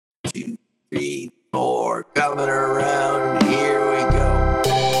Three, four, coming around. Here we go.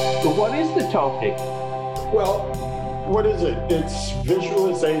 So what is the topic? Well, what is it? It's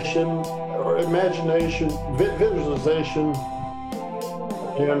visualization or imagination, visualization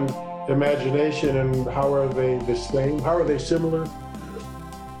and imagination, and how are they the same? How are they similar?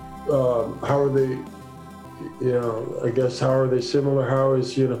 How are they, I guess, how are they similar? How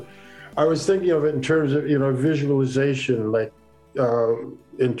is, I was thinking of it in terms of, visualization, like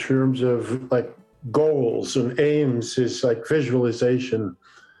in terms of like goals and aims is like visualization,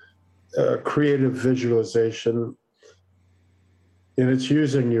 creative visualization. And it's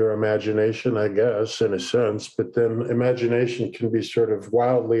using your imagination, I guess, in a sense, but then imagination can be sort of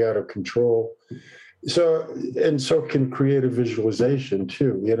wildly out of control. So can creative visualization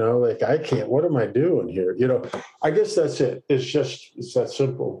too, like what am I doing here? I guess that's it. It's that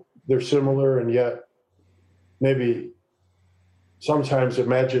simple. They're similar, and yet maybe sometimes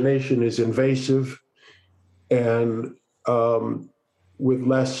imagination is invasive and with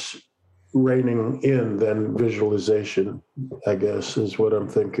less reining in than visualization, I guess, is what I'm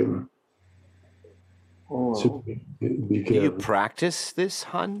thinking. Oh. So Do you practice this,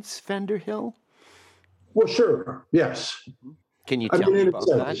 Hans Vanderhill? Well, sure. Yes. Can you tell me about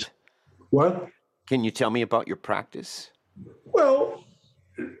that? What? Can you tell me about your practice? Well,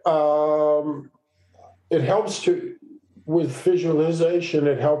 it helps with visualization,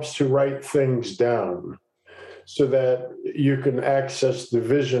 it helps to write things down so that you can access the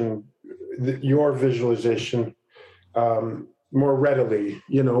vision, your visualization more readily,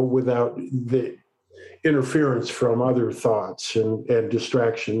 without the interference from other thoughts and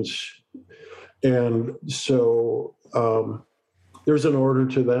distractions. And so there's an order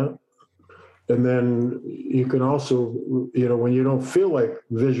to that. And then you can also, when you don't feel like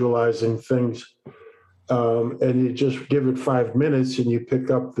visualizing things, and you just give it 5 minutes and you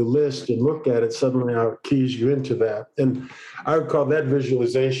pick up the list and look at it, suddenly it keys you into that. And I would call that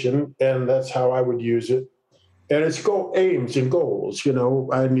visualization, and that's how I would use it. And it's aims and goals,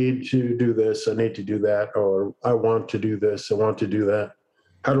 I need to do this, I need to do that, or I want to do this, I want to do that.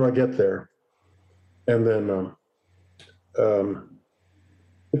 How do I get there? And then, but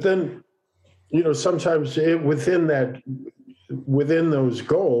then, sometimes within those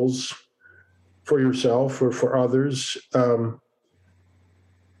goals for yourself or for others,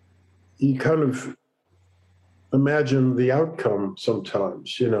 you kind of imagine the outcome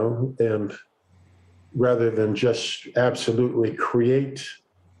sometimes, and rather than just absolutely create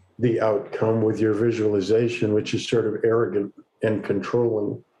the outcome with your visualization, which is sort of arrogant and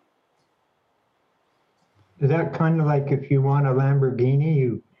controlling. Is that kind of like if you want a Lamborghini,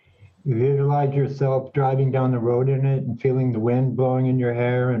 you visualize yourself driving down the road in it and feeling the wind blowing in your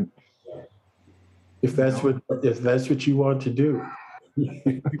hair, and if that's what you want to do.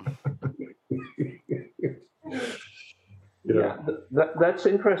 Yeah, that's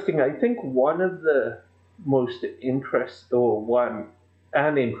interesting. I think one of the most interesting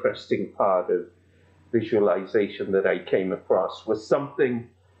part of visualization that I came across was something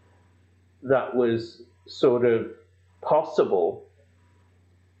that was sort of possible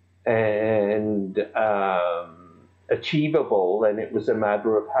and achievable, and it was a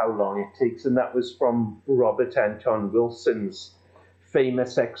matter of how long it takes. And that was from Robert Anton Wilson's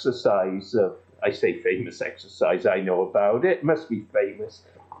famous exercise of, I say famous exercise, I know about it, must be famous.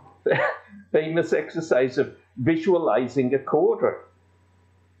 Famous exercise of visualizing a quarter.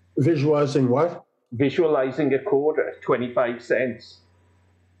 Visualizing what? Visualizing a quarter, 25 cents.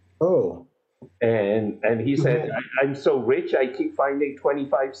 Oh. And he said, I'm so rich, I keep finding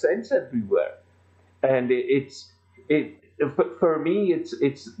 25 cents everywhere. And for me,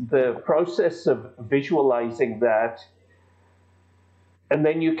 it's the process of visualizing that. And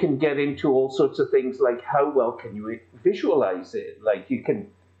then you can get into all sorts of things like how well can you visualize it? Like you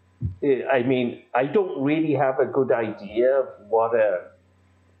can, I don't really have a good idea of what a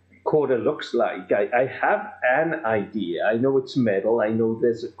quarter looks like. I have an idea. I know it's metal. I know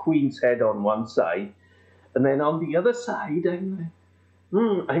there's a queen's head on one side. And then on the other side, I'm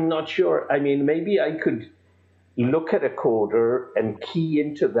not sure. Maybe I could look at a quarter and key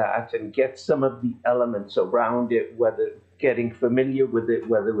into that and get some of the elements around it, whether getting familiar with it,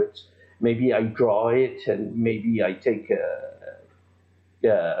 whether it's maybe I draw it and maybe I take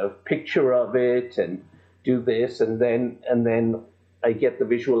a picture of it and do this, and then I get the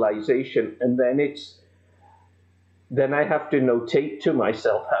visualization, and then I have to notate to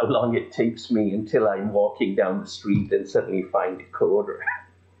myself how long it takes me until I'm walking down the street and suddenly find a quarter.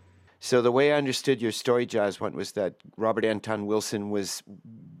 So the way I understood your story, Jaswant, was that Robert Anton Wilson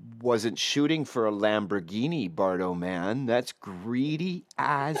wasn't shooting for a Lamborghini, Bardo, man. That's greedy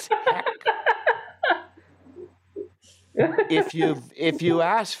as heck. if you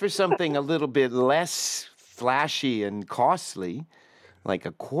ask for something a little bit less flashy and costly, like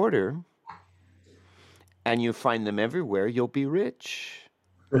a quarter, and you find them everywhere, you'll be rich.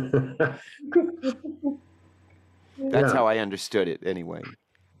 That's how I understood it anyway.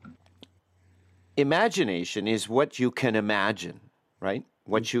 Imagination is what you can imagine, right?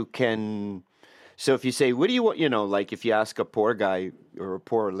 What you can. So if you say, what do you want, like if you ask a poor guy or a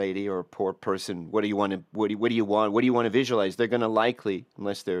poor lady or a poor person, what do you want to visualize? They're going to likely,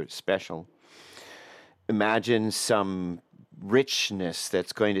 unless they're special, imagine some richness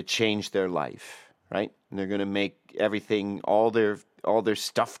that's going to change their life, right? And they're going to make everything, all their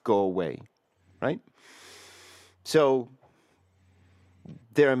stuff go away, right? So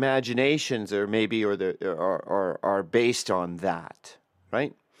their imaginations are based on that,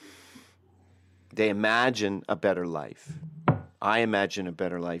 right? They imagine a better life. I imagine a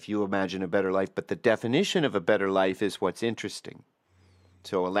better life. You imagine a better life. But the definition of a better life is what's interesting.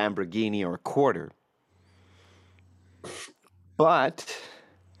 So a Lamborghini or a quarter. But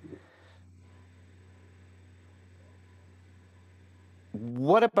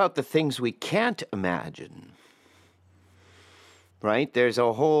what about the things we can't imagine? Right? There's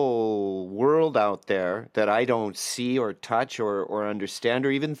a whole world out there that I don't see or touch or understand or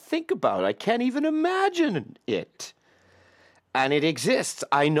even think about. I can't even imagine it. And it exists.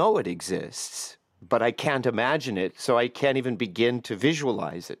 I know it exists, but I can't imagine it, so I can't even begin to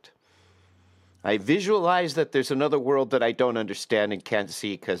visualize it. I visualize that there's another world that I don't understand and can't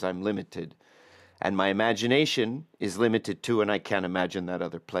see because I'm limited. And my imagination is limited too, and I can't imagine that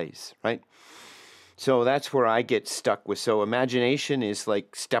other place, right? So that's where I get stuck with. So imagination is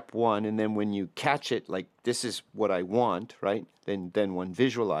like step one, and then when you catch it, like this is what I want, right? Then one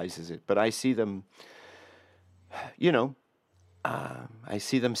visualizes it. But I see them, I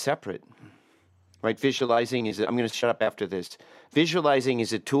see them separate, right? Visualizing is, I'm going to shut up after this. Visualizing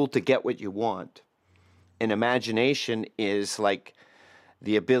is a tool to get what you want. And imagination is like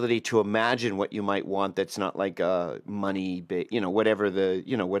the ability to imagine what you might want that's not like money, whatever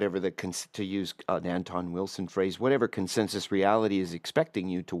to use an Anton Wilson phrase, whatever consensus reality is expecting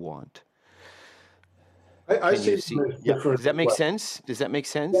you to want. I see. Does that make sense?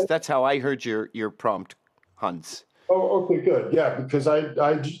 Yeah. That's how I heard your prompt, Hans. Oh, okay, good. Yeah, because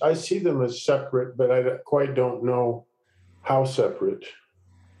I see them as separate, but I quite don't know how separate.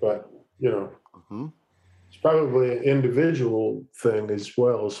 But, Mm-hmm. it's probably an individual thing as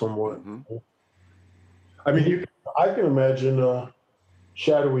well, somewhat. Mm-hmm. I mean, I can imagine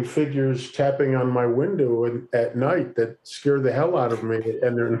shadowy figures tapping on my window at night that scare the hell out of me,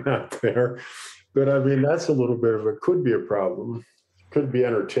 and they're not there. But I mean, that's a little bit could be a problem. Could be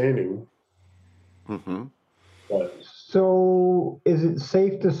entertaining. Mm-hmm. But, So is it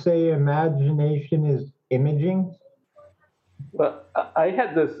safe to say imagination is imaging? Well, I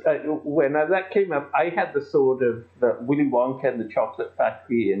had this, when that came up, I had the sort of Willy Wonka and the Chocolate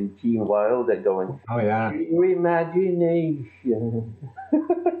Factory and Gene Wilder going, Oh, yeah. your imagination.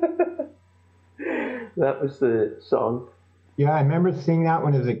 That was the song. Yeah, I remember seeing that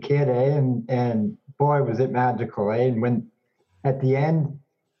one as a kid, and boy, was it magical, And when at the end,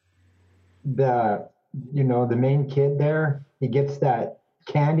 the main kid there, he gets that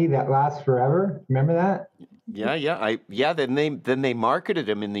candy that lasts forever. Remember that? Yeah. Then they marketed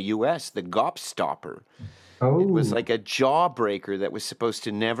him in the U.S. the Gobstopper. Oh, It was like a jawbreaker that was supposed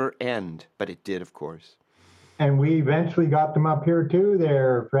to never end, but it did, of course. and we eventually got them up here too,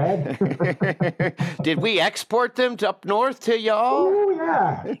 there, Fred. Did we export them up north to y'all? Oh,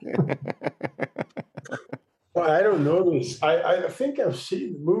 yeah. well, I don't know this. I think I've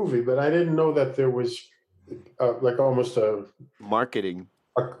seen the movie, but I didn't know that there was like almost a Marketing.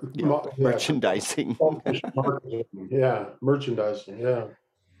 yeah, Merchandising. marketing. Yeah, merchandising. Yeah.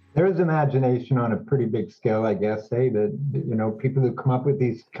 There's imagination on a pretty big scale, I guess. That people who come up with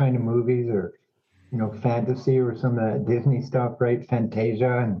these kind of movies, or fantasy, or some of that Disney stuff, right?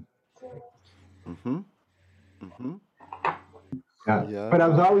 Fantasia and. Mm-hmm. Mm-hmm. Yeah. But I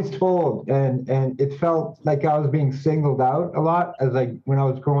was always told, and it felt like I was being singled out a lot. As when I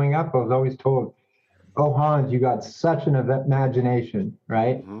was growing up, I was always told, "Oh, Hans, you got such an imagination,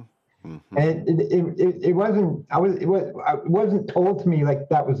 right?" Mm-hmm. Mm-hmm. And it wasn't. It wasn't told to me like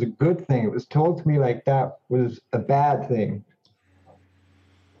that was a good thing. It was told to me like that was a bad thing.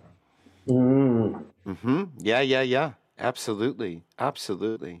 Mm-hmm. Yeah. Absolutely.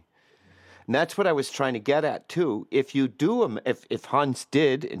 And that's what I was trying to get at too. If you do, if Hans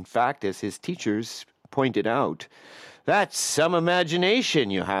did, in fact, as his teachers pointed out, that's some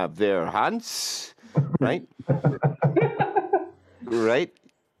imagination you have there, Hans. Right? Right?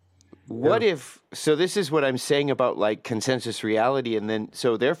 Yeah. So this is what I'm saying about like consensus reality, and then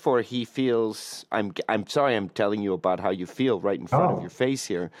so therefore he feels. I'm sorry, I'm telling you about how you feel right in front of Oh. your face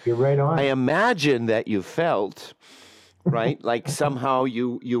here. You're right on. I imagine that you felt, right, like somehow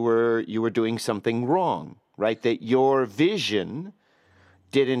you were doing something wrong, right? That your vision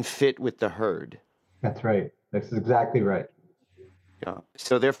didn't fit with the herd. That's right. That's exactly right. Yeah.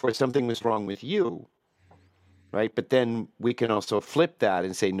 So therefore something was wrong with you, right? But then we can also flip that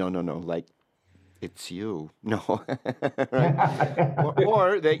and say, no, like it's you. No. Right?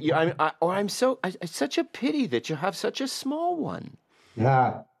 Or that you, it's such a pity that you have such a small one.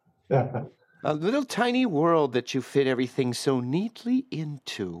 Yeah. A little tiny world that you fit everything so neatly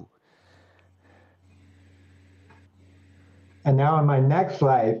into. And now in my next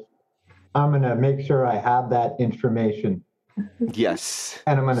life, I'm going to make sure I have that information. Yes.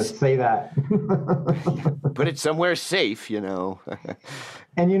 And I'm going to say that. Put it somewhere safe, you know.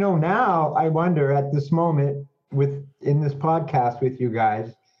 And now I wonder at this moment in this podcast with you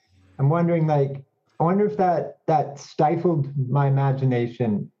guys, I'm wondering I wonder if that stifled my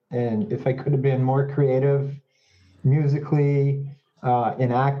imagination, and if I could have been more creative musically,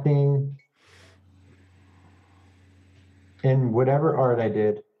 in acting, in whatever art I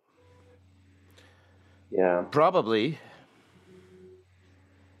did. Yeah. Probably.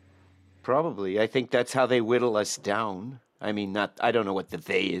 I think that's how they whittle us down. I mean, I don't know what the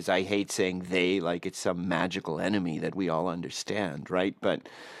they is. I hate saying they like it's some magical enemy that we all understand, right? But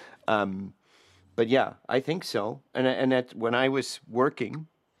yeah, I think so. And that when I was working,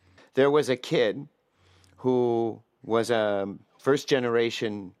 there was a kid who was a first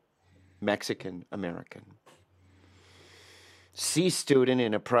generation Mexican American, C student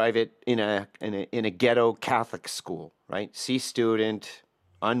in a private in a ghetto Catholic school, right? C student,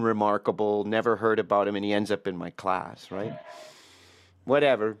 unremarkable, never heard about him, and he ends up in my class, right?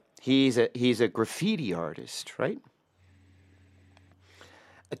 Whatever. He's a graffiti artist, right?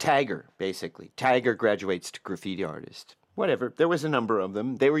 A tagger, basically. Tagger graduates to graffiti artist. Whatever. There was a number of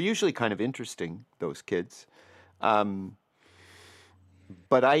them. They were usually kind of interesting, those kids. But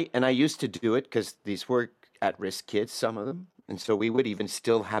I used to do it because these were at-risk kids, some of them. And so we would even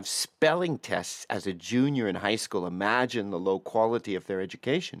still have spelling tests as a junior in high school. Imagine the low quality of their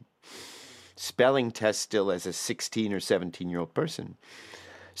education. Spelling tests still as a 16 or 17-year-old person.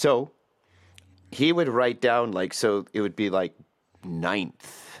 So he would write down so it would be like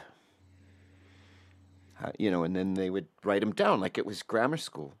ninth, and then they would write him down like it was grammar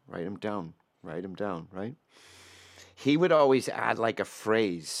school. Write him down, right? He would always add like a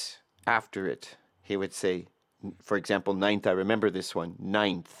phrase after it. He would say, for example, ninth, I remember this one,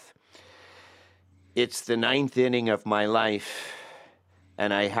 ninth. It's the ninth inning of my life,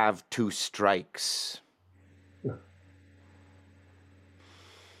 and I have 2 strikes.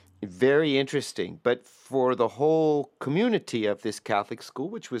 Very interesting. But for the whole community of this Catholic school,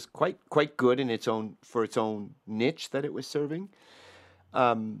 which was quite good in its own niche that it was serving,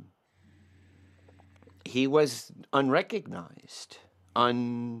 he was unrecognized,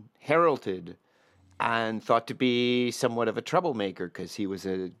 unheralded, and thought to be somewhat of a troublemaker because he was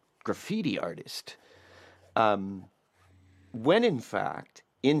a graffiti artist. When in fact,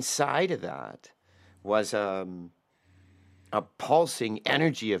 inside of that was a pulsing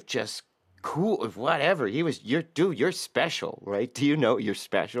energy of just cool, of whatever. You're special, right? Do you know you're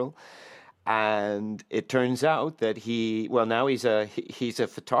special? And it turns out that now he's a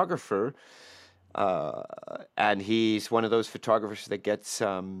photographer, and he's one of those photographers that gets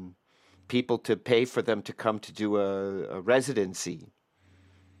people to pay for them to come to do a residency,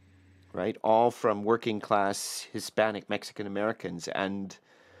 right? All from working class Hispanic Mexican Americans. And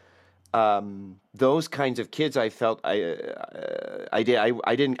those kinds of kids, I felt I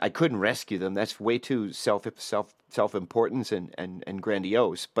couldn't rescue them. That's way too self-importance and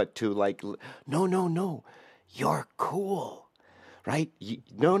grandiose. But to no, you're cool, right?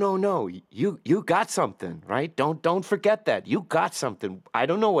 No, you got something, right? Don't forget that you got something. I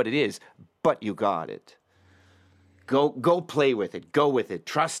don't know what it is, but you got it. Go play with it. Go with it.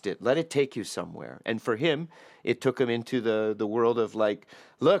 Trust it. Let it take you somewhere. And for him, it took him into the world of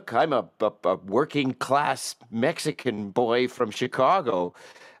look, I'm a working class Mexican boy from Chicago,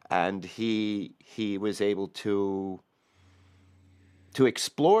 and he was able to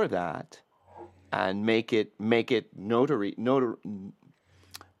explore that and make it notary.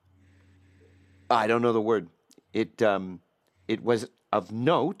 I don't know the word. It was of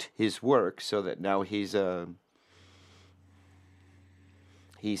note, his work, so that now he's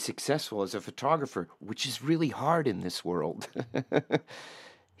successful as a photographer, which is really hard in this world.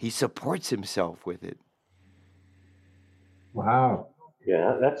 He supports himself with it. Wow.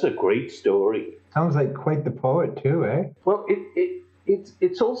 Yeah, that's a great story. Sounds like quite the poet too, eh? Well,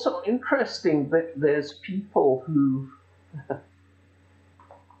 it's also interesting that there's people who,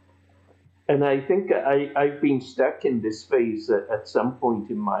 and I think I've been stuck in this phase at some point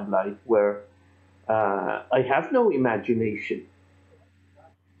in my life where I have no imagination.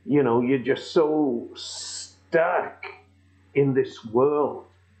 You know, you're just so stuck in this world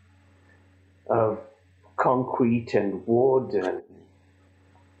of concrete and wood and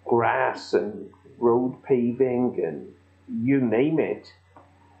grass and road paving and you name it.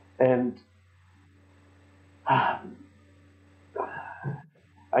 And I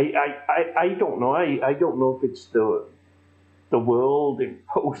don't know. I don't know if it's the world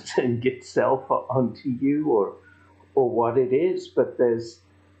imposing itself onto you or what it is, but there's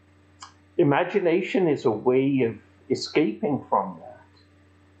imagination is a way of escaping from that.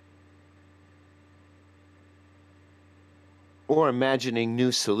 Or imagining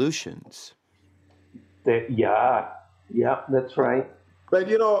new solutions. Yeah, that's right. But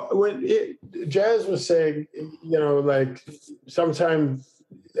Jazz was saying, like sometimes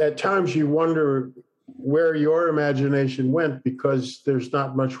at times you wonder where your imagination went because there's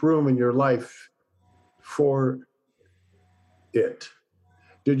not much room in your life for it.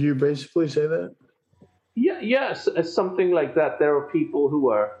 Did you basically say that? Yeah, yes, something like that. There are people who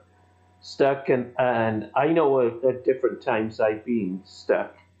are stuck, and I know at different times I've been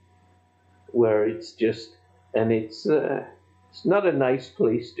stuck, where it's just, and it's not a nice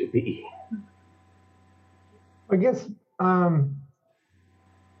place to be. I guess are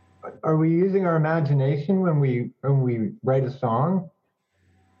we using our imagination when we write a song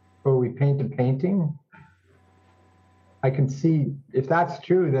or we paint a painting? I can see, if that's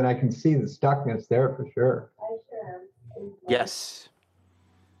true, then I can see the stuckness there for sure. Yes.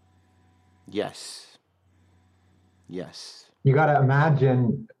 Yes. Yes. You got to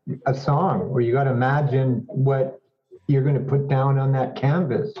imagine a song, or you got to imagine what you're going to put down on that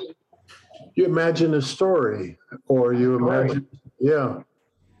canvas. You imagine a story, or you imagine, yeah.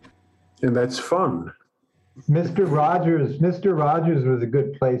 And that's fun. Mr. Rogers was a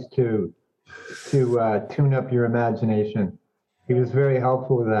good place to tune up your imagination. He was very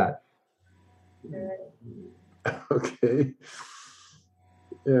helpful with that. Okay.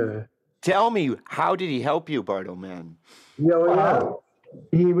 Yeah. Tell me, how did he help you, Bartleman? Yeah.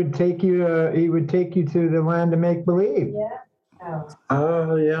 He would take you to the land of make believe. Yeah.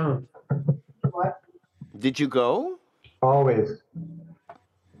 Oh, yeah. What? Did you go? Always.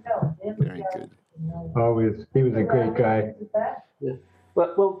 No. Very good. Always. He was a great guy. Yeah.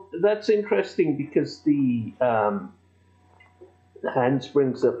 But well, that's interesting because the Hans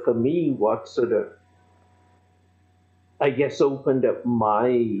brings up for me what sort of, I guess, opened up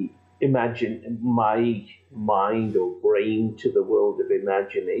my mind or brain to the world of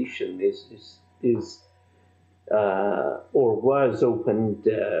imagination is or was opened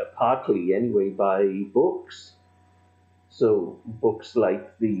partly anyway by books. So books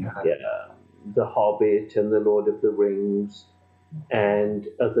like the Hobbit and the Lord of the Rings and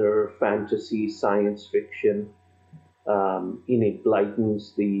other fantasy science fiction. Enid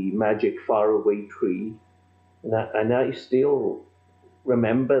Blyton's The Magic Faraway Tree. And I still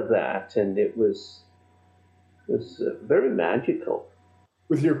remember that, and it was very magical.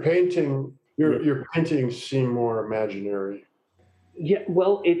 With your painting, your paintings seem more imaginary. Yeah,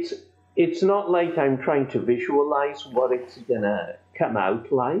 well, it's not like I'm trying to visualize what it's gonna come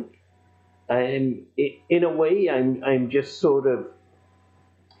out like, and in a way, I'm just sort of,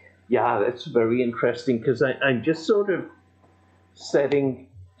 yeah, that's very interesting because I'm just sort of setting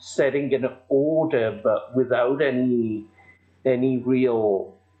an order, but without any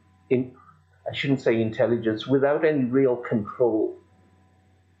real, I shouldn't say intelligence, without any real control.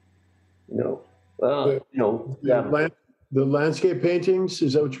 The landscape paintings,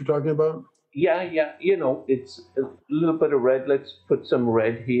 is that what you're talking about? Yeah, it's a little bit of red. Let's put some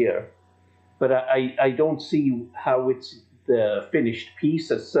red here, but I don't see how it's the finished piece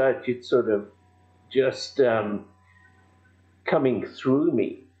as such. It's sort of just coming through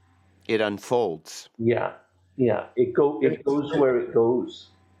me. It unfolds. Yeah. It goes where it goes.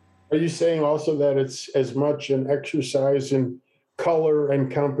 Are you saying also that it's as much an exercise in color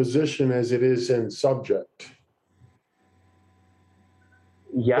and composition as it is in subject?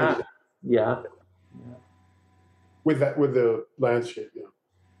 Yeah. With the landscape, yeah.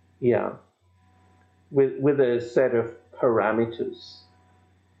 Yeah. With a set of parameters.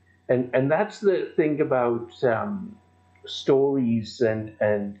 And that's the thing about stories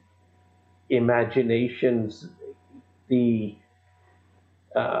and imaginations, the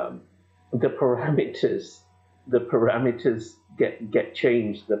parameters the parameters get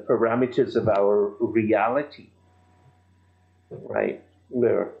changed, the parameters of our reality, right?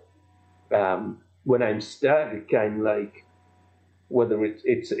 Where when I'm stuck, I'm like, whether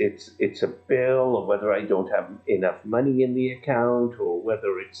it's a bill, or whether I don't have enough money in the account, or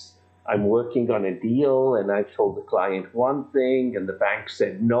whether it's I'm working on a deal and I've told the client one thing and the bank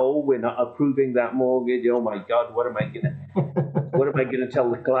said no, we're not approving that mortgage. Oh my God, what am I gonna tell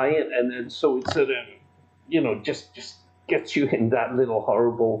the client? And then so it sort of, just gets you in that little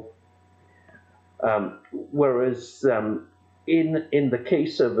horrible. Whereas in the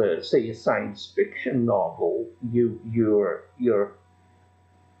case of say a science fiction novel, you're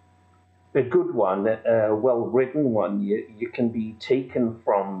a good one, a well-written one, you can be taken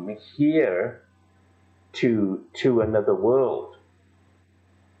from here to another world.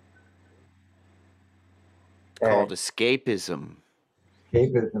 Called escapism.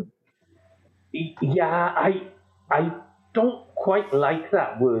 Escapism. Yeah, I don't quite like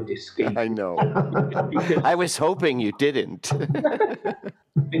that word escape. I know. because, I was hoping you didn't.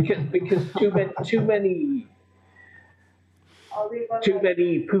 because too many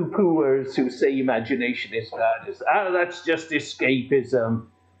poo-pooers who say imagination is bad. That's just escapism.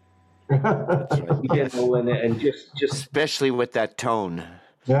 That's right. And just. Especially with that tone.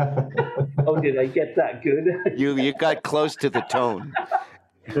 Yeah. Oh, did I get that good? You got close to the tone.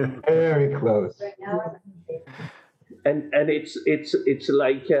 Very close. Right now, And it's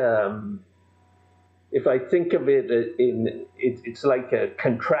like if I think of it it's like a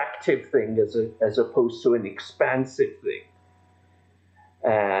contractive thing as opposed to an expansive thing,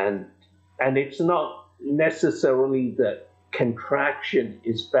 and it's not necessarily that contraction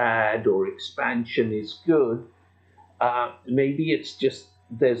is bad or expansion is good. Maybe it's just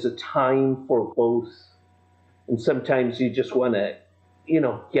there's a time for both, and sometimes you just want to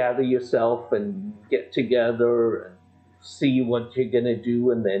gather yourself and get together and see what you're going to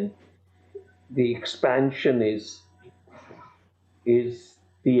do, and then the expansion is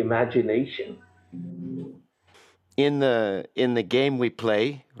the imagination. In the game we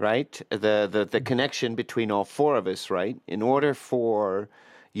play, right? The connection between all four of us, right? In order for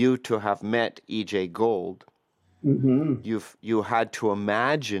you to have met E.J. Gold, you had to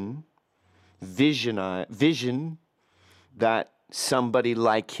imagine, vision that somebody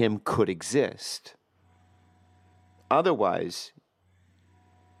like him could exist. Otherwise,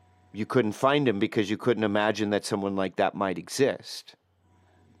 you couldn't find him because you couldn't imagine that someone like that might exist,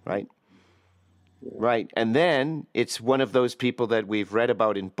 right? Right. And then it's one of those people that we've read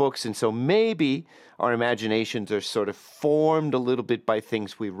about in books. And so maybe our imaginations are sort of formed a little bit by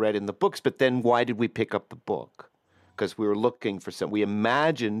things we read in the books. But then why did we pick up the book? Because we were looking for something. We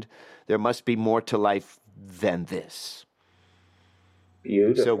imagined there must be more to life than this.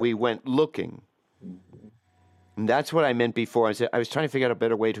 Beautiful. So we went looking. And that's what I meant before. I was trying to figure out a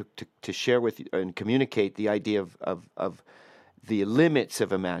better way to share with you and communicate the idea of the limits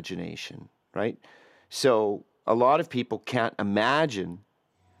of imagination. Right? So a lot of people can't imagine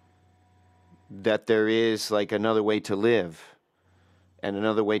that there is like another way to live and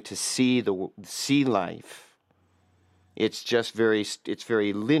another way to see life. It's just very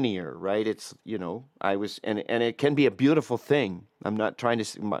linear, right? It's, and it can be a beautiful thing. I'm not trying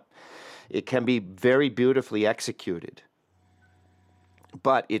to, it can be very beautifully executed.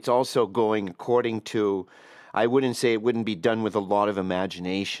 But it's also going according to, I wouldn't say it wouldn't be done with a lot of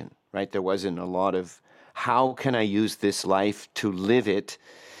imagination. Right? There wasn't a lot of, how can I use this life to live it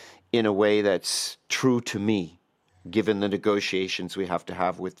in a way that's true to me, given the negotiations we have to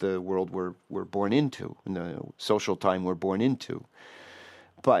have with the world we're born into, and the social time we're born into.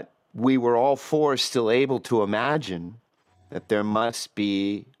 But we were all four still able to imagine that there must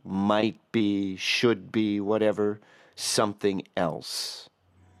be, might be, should be, whatever, something else.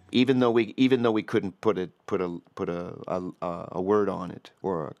 Even though we couldn't put a word on it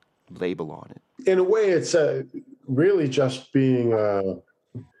or a label on it. In a way, it's really just being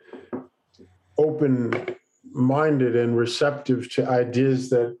open-minded and receptive to ideas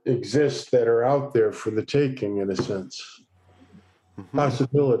that exist, that are out there for the taking, in a sense. Mm-hmm.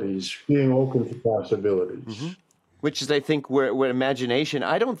 Possibilities, being open to possibilities. Mm-hmm. Which is, I think, where imagination,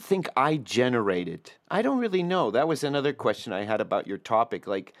 I don't think I generated. I don't really know. That was another question I had about your topic.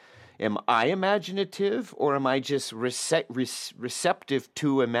 Like, am I imaginative, or am I just receptive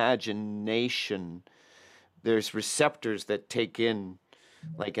to imagination? There's receptors that take in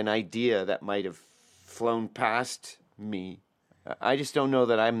like an idea that might have flown past me. I just don't know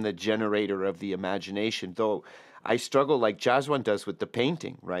that I'm the generator of the imagination, though I struggle like Jaswant does with the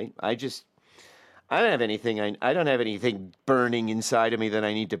painting, right? I don't have anything burning inside of me that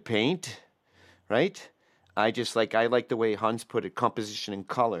I need to paint, right? I like the way Hans put it, composition and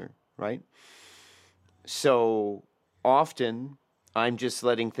color, right? So often I'm just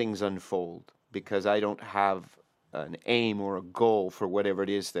letting things unfold because I don't have an aim or a goal for whatever it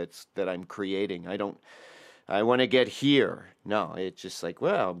is that I'm creating. I want to get here. No, it's just like,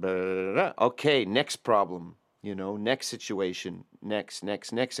 well, blah, blah, blah. Okay, next problem, next situation, next.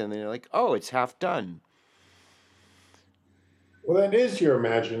 And then you're like, oh, it's half done. Well, that is your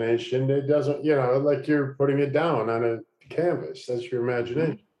imagination. It doesn't, like you're putting it down on a canvas. That's your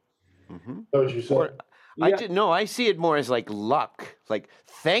imagination. Mm-hmm. That's what you said. I see it more as like luck. Like,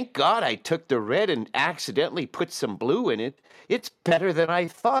 thank God I took the red and accidentally put some blue in it. It's better than I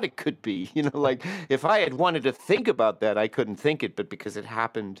thought it could be. Like if I had wanted to think about that, I couldn't think it, but because it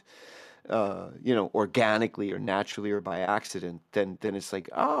happened, organically or naturally or by accident, then it's like,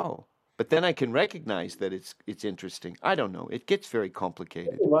 oh. But then I can recognize that it's interesting. I don't know. It gets very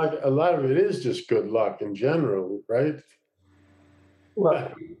complicated. A lot of it is just good luck in general, right?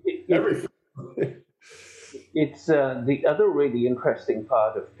 Well, Everything. it's the other really interesting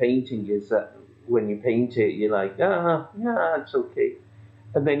part of painting is that when you paint it, you're like, yeah, it's okay.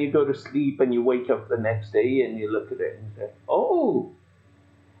 And then you go to sleep and you wake up the next day and you look at it and say, oh.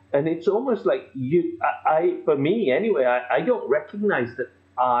 And it's almost like for me anyway, I don't recognize that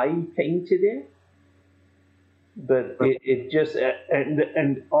I painted it, but it just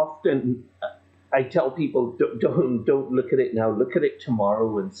and often I tell people don't look at it now. Look at it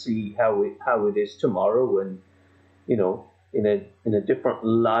tomorrow and see how it is tomorrow, and in a different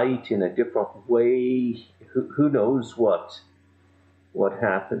light, in a different way. Who knows what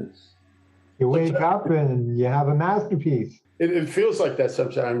happens? You wake up and you have a masterpiece. It feels like that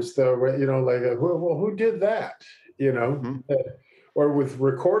sometimes, though. Who did that? Mm-hmm. Or with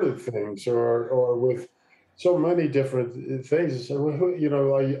recorded things, or with so many different things. So,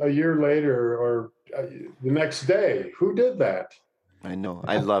 a year later or the next day, who did that? I know.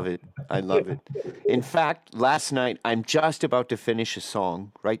 I love it. In fact, last night, I'm just about to finish a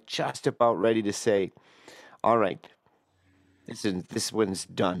song, right? Just about ready to say, all right, this one's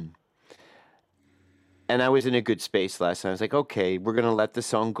done. And I was in a good space last night. I was like, okay, we're going to let the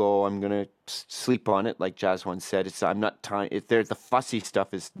song go. I'm going to sleep on it, like Jazz once said. I'm not time. The fussy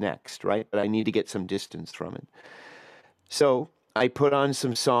stuff is next, right? But I need to get some distance from it. So I put on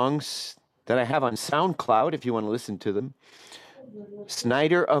some songs that I have on SoundCloud, if you want to listen to them.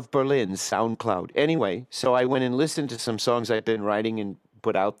 Snyder of Berlin, SoundCloud. Anyway, so I went and listened to some songs I've been writing and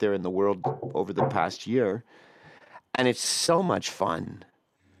put out there in the world over the past year. And it's so much fun,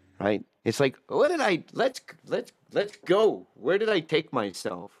 right? It's like, let's go. Where did I take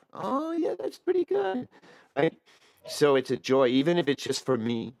myself? Oh, yeah, that's pretty good, right? So it's a joy, even if it's just for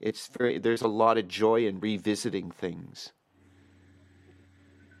me. There's a lot of joy in revisiting things.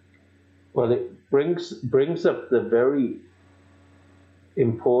 Well, it brings up the very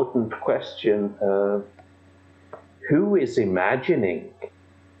important question of who is imagining?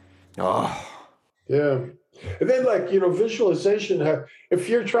 Oh, yeah. And then, visualization, if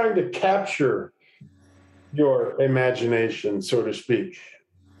you're trying to capture your imagination, so to speak,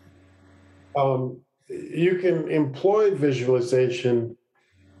 you can employ visualization,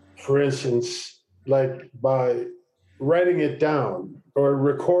 for instance, like by writing it down or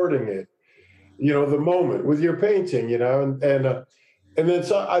recording it, the moment with your painting, and then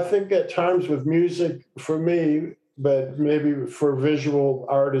so I think at times with music, for me, but maybe for visual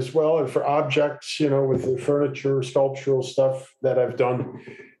art as well, and for objects, with the furniture, sculptural stuff that I've done,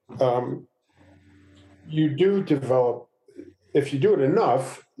 you do develop, if you do it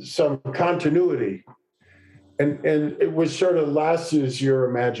enough, some continuity. And it was sort of lasses your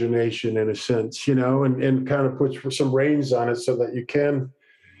imagination in a sense, and kind of puts some reins on it so that you can,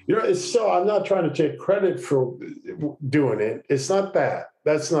 it's so, I'm not trying to take credit for doing it. It's not that.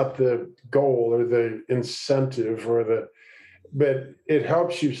 That's not the goal or the incentive but it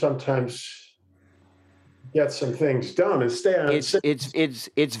helps you sometimes get some things done and stay on.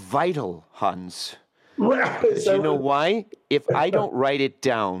 It's vital, Hans. Well, You know why? If I don't write it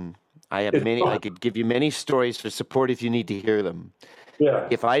down, I could give you many stories for support if you need to hear them. Yeah.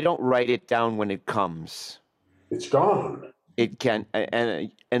 If I don't write it down when it comes, it's gone. It can,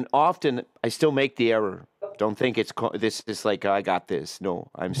 and often I still make the error. Don't think this is like, I got this. No,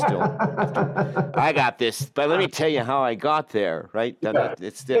 I'm still, I got this. But let me tell you how I got there, right? Yeah.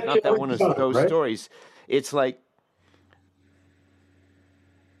 It's not that one of those right? stories. It's like,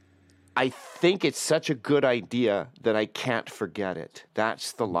 I think it's such a good idea that I can't forget it.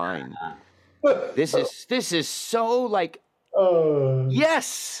 That's the line. This is so like,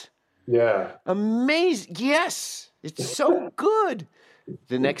 yes. Yeah. Amazing. Yes. It's so good.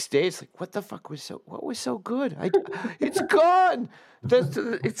 the next day it's like, what was so good? It's gone.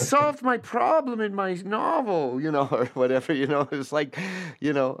 It solved my problem in my novel, or whatever, it's like,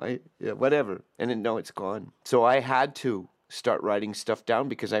 whatever. And then, no, it's gone. So I had to start writing stuff down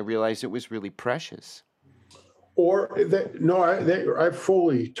because I realized it was really precious. Or I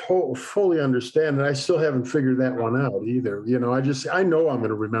fully understand, and I still haven't figured that one out either. I know I'm going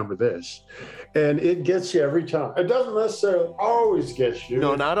to remember this, and it gets you every time. It doesn't necessarily always get you.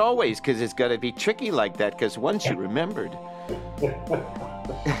 No, not always, because it's got to be tricky like that. Because once you remembered,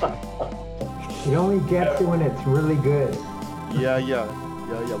 It only gets you when it's really good. yeah.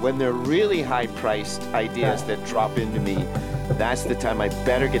 When they're really high-priced ideas that drop into me, that's the time I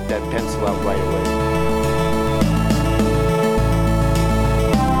better get that pencil out right away.